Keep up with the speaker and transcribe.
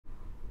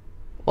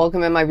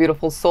Welcome in, my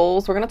beautiful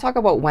souls. We're going to talk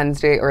about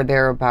Wednesday or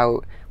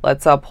thereabout.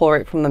 Let's pull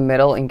right from the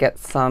middle and get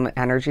some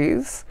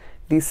energies.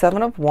 The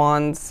Seven of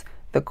Wands,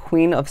 the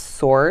Queen of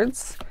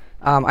Swords.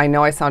 I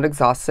know I sound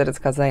exhausted. It's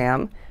because I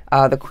am.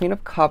 The Queen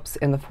of Cups,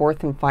 and the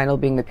fourth and final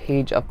being the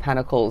Page of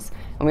Pentacles.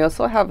 And we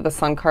also have the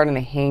Sun card and the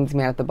Hanged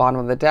Man at the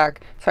bottom of the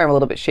deck. Sorry, I'm a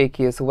little bit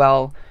shaky as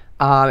well.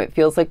 It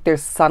feels like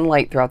there's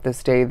sunlight throughout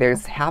this day.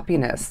 There's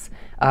happiness.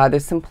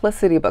 There's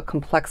simplicity but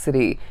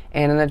complexity,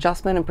 and an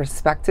adjustment in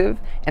perspective,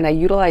 and a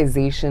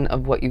utilization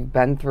of what you've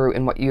been through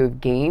and what you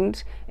have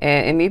gained,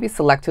 and maybe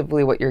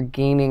selectively what you're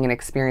gaining and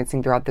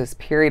experiencing throughout this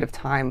period of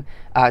time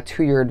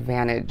to your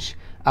advantage.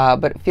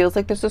 But it feels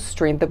like there's a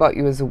strength about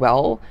you as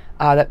well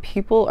that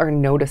people are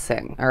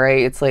noticing, all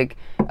right? It's like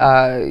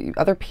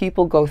other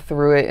people go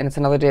through it, and it's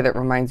another day that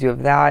reminds you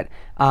of that.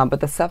 But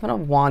the Seven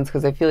of Wands,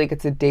 because I feel like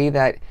it's a day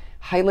that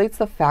highlights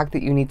the fact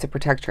that you need to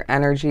protect your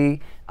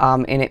energy,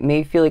 and it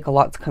may feel like a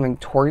lot's coming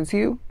towards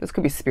you. This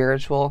could be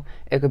spiritual,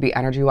 it could be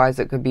energy-wise,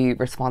 it could be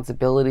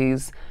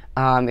responsibilities,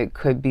 it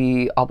could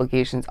be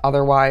obligations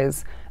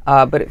otherwise,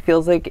 but it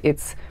feels like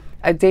it's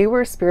a day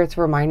where Spirit's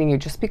reminding you,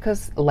 just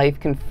because life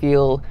can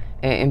feel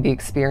and be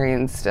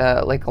experienced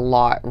like a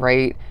lot,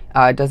 right?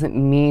 Doesn't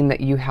mean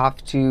that you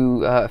have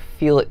to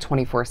feel it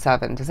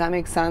 24/7. Does that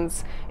make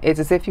sense? It's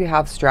as if you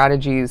have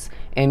strategies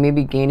and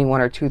maybe gaining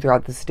one or two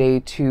throughout this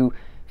day to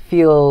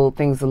feel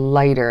things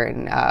lighter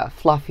and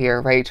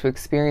fluffier, right? To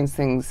experience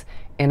things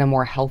in a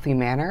more healthy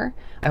manner.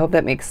 I hope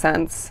that makes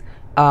sense.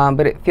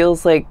 But it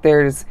feels like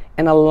there's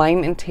an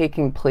alignment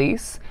taking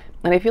place.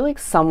 And I feel like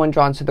someone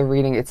drawn to the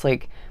reading, it's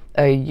like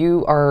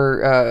you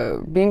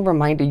are being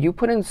reminded you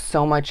put in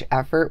so much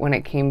effort when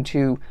it came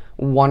to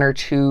one or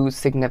two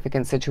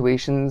significant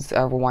situations,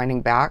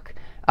 rewinding back,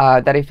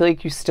 that I feel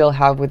like you still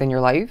have within your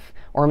life,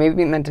 or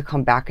maybe meant to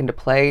come back into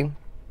play.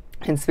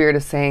 And Spirit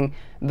is saying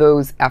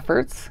those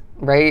efforts,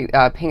 right?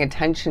 Paying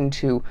attention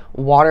to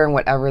watering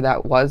whatever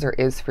that was or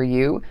is for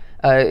you.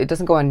 It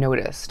doesn't go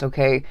unnoticed,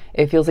 okay?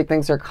 It feels like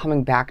things are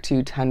coming back to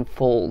you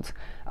tenfold.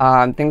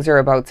 Things are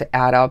about to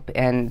add up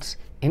and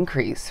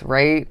increase,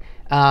 right?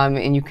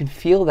 And you can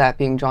feel that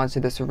being drawn to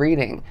this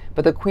reading.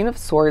 But the Queen of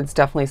Swords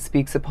definitely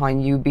speaks upon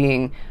you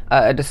being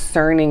a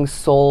discerning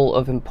soul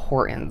of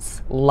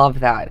importance. Love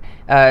that.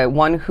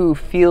 One who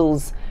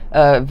feels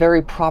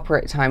very proper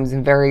at times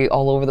and very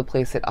all over the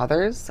place at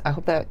others. I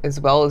hope that as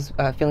well as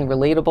feeling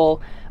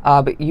relatable,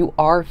 but you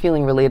are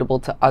feeling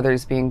relatable to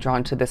others being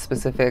drawn to this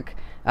specific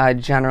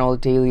general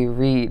daily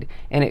read.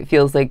 And it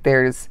feels like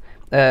there's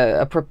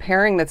a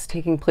preparing that's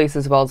taking place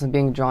as well as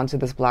being drawn to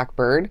this black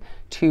bird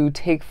to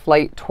take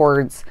flight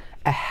towards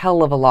a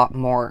hell of a lot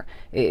more.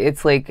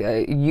 It's like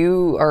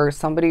you are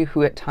somebody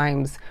who at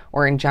times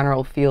or in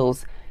general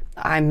feels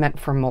I'm meant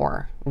for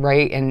more,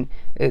 right? And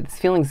it's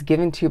feelings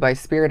given to you by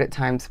Spirit at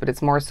times, but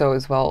it's more so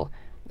as well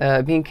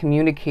being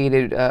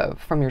communicated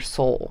from your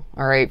soul,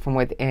 all right, from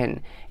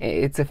within.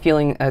 It's a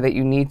feeling that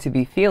you need to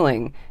be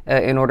feeling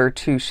in order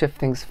to shift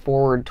things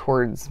forward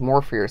towards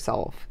more for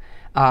yourself.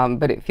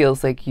 But it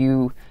feels like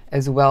you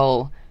as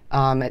well,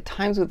 at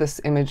times with this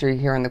imagery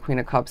here in the Queen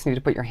of Cups, need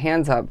to put your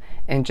hands up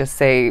and just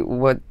say,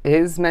 what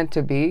is meant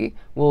to be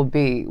will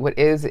be. What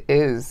is,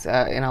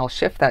 and I'll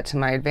shift that to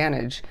my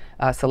advantage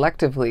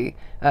selectively.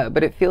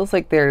 But it feels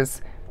like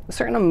there's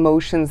certain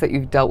emotions that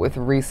you've dealt with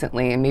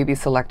recently and maybe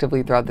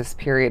selectively throughout this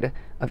period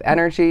of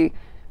energy.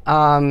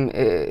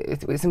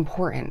 It's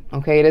important,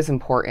 okay? It is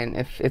important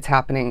if it's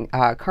happening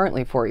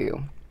currently for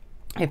you.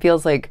 It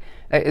feels like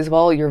as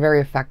well you're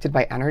very affected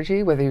by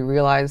energy, whether you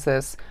realize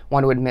this,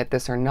 want to admit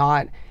this or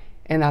not.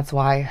 And that's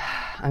why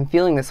I'm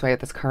feeling this way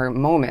at this current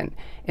moment.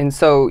 And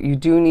so you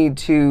do need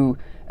to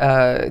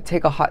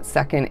take a hot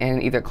second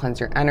and either cleanse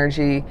your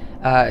energy,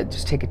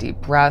 just take a deep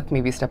breath,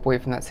 maybe step away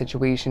from that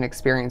situation,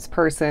 experienced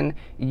person,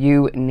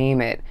 you name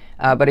it.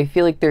 But I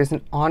feel like there's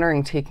an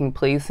honoring taking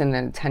place in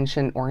an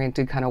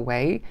attention-oriented kind of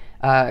way,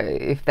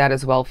 if that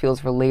as well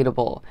feels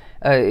relatable.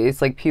 It's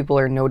like people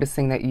are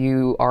noticing that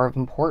you are of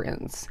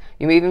importance.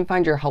 You may even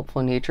find your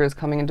helpful nature is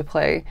coming into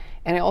play.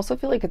 And I also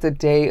feel like it's a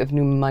day of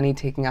new money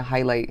taking a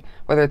highlight,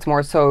 whether it's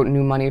more so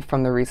new money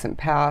from the recent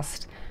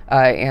past,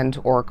 and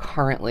or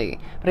currently.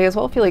 But I as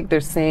well feel like they're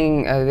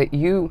saying that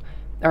you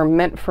are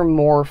meant for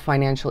more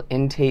financial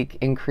intake,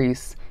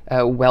 increase,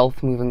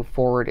 wealth moving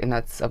forward, and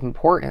that's of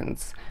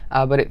importance.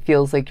 But it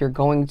feels like you're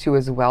going to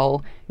as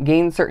well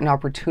gain certain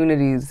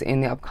opportunities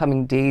in the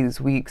upcoming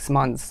days, weeks,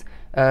 months,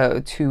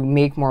 to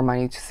make more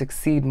money, to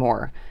succeed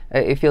more.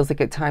 It feels like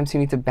at times you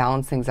need to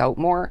balance things out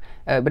more,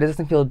 but it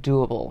doesn't feel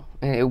doable.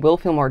 And it will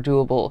feel more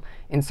doable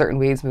in certain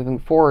ways moving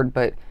forward,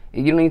 but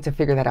you don't need to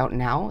figure that out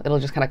now. It'll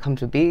just kind of come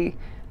to be.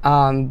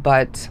 I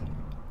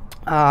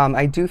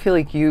do feel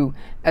like you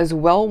as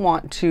well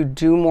want to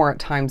do more at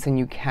times than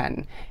you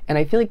can. And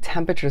I feel like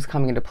temperature is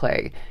coming into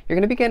play. You're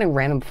going to be getting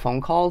random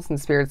phone calls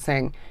and spirits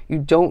saying you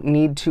don't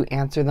need to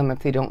answer them if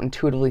they don't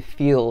intuitively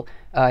feel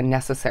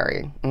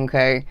necessary.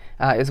 Okay,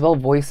 as well,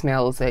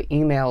 voicemails,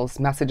 emails,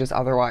 messages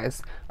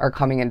otherwise are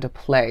coming into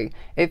play.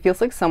 It feels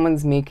like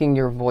someone's making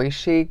your voice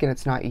shake and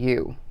it's not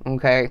you.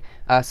 Okay,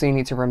 so you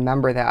need to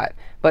remember that.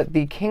 But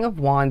the King of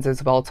Wands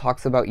as well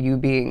talks about you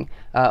being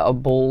a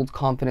bold,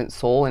 confident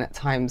soul, and at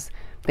times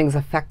things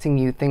affecting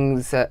you,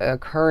 things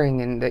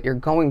occurring and that you're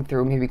going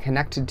through, maybe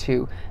connected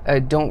to,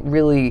 don't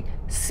really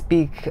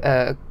speak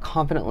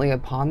confidently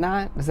upon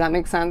that. Does that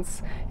make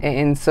sense?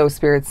 And so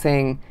Spirit's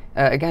saying,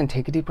 again,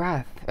 take a deep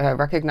breath.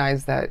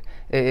 Recognize that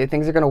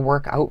things are going to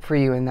work out for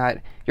you and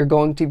that you're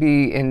going to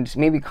be, and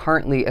maybe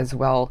currently as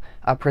well,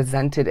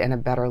 presented in a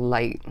better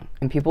light.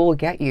 And people will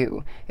get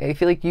you. I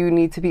feel like you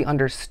need to be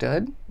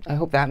understood. I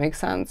hope that makes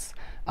sense.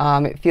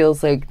 It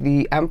feels like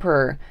the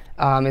Emperor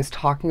is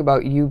talking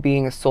about you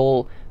being a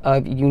soul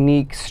of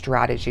unique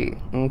strategy.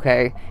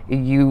 Okay,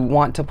 you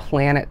want to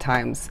plan at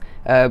times,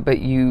 but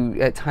you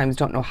at times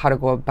don't know how to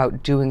go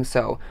about doing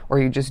so, or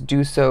you just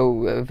do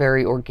so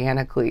very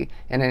organically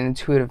in an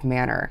intuitive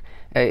manner.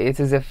 It's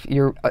as if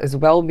you're as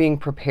well being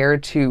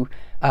prepared to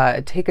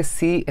take a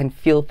seat and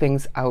feel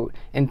things out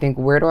and think,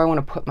 where do I want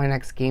to put my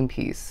next game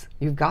piece?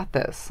 You've got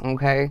this,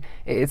 okay?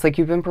 It's like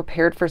you've been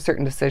prepared for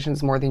certain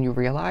decisions more than you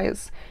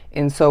realize.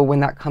 And so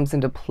when that comes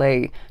into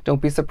play,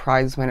 don't be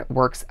surprised when it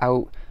works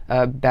out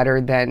better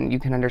than you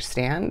can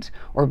understand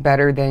or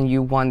better than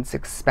you once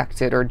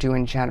expected or do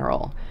in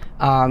general.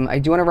 I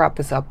do want to wrap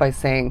this up by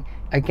saying,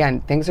 again,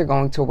 things are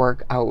going to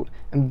work out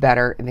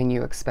better than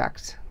you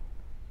expect.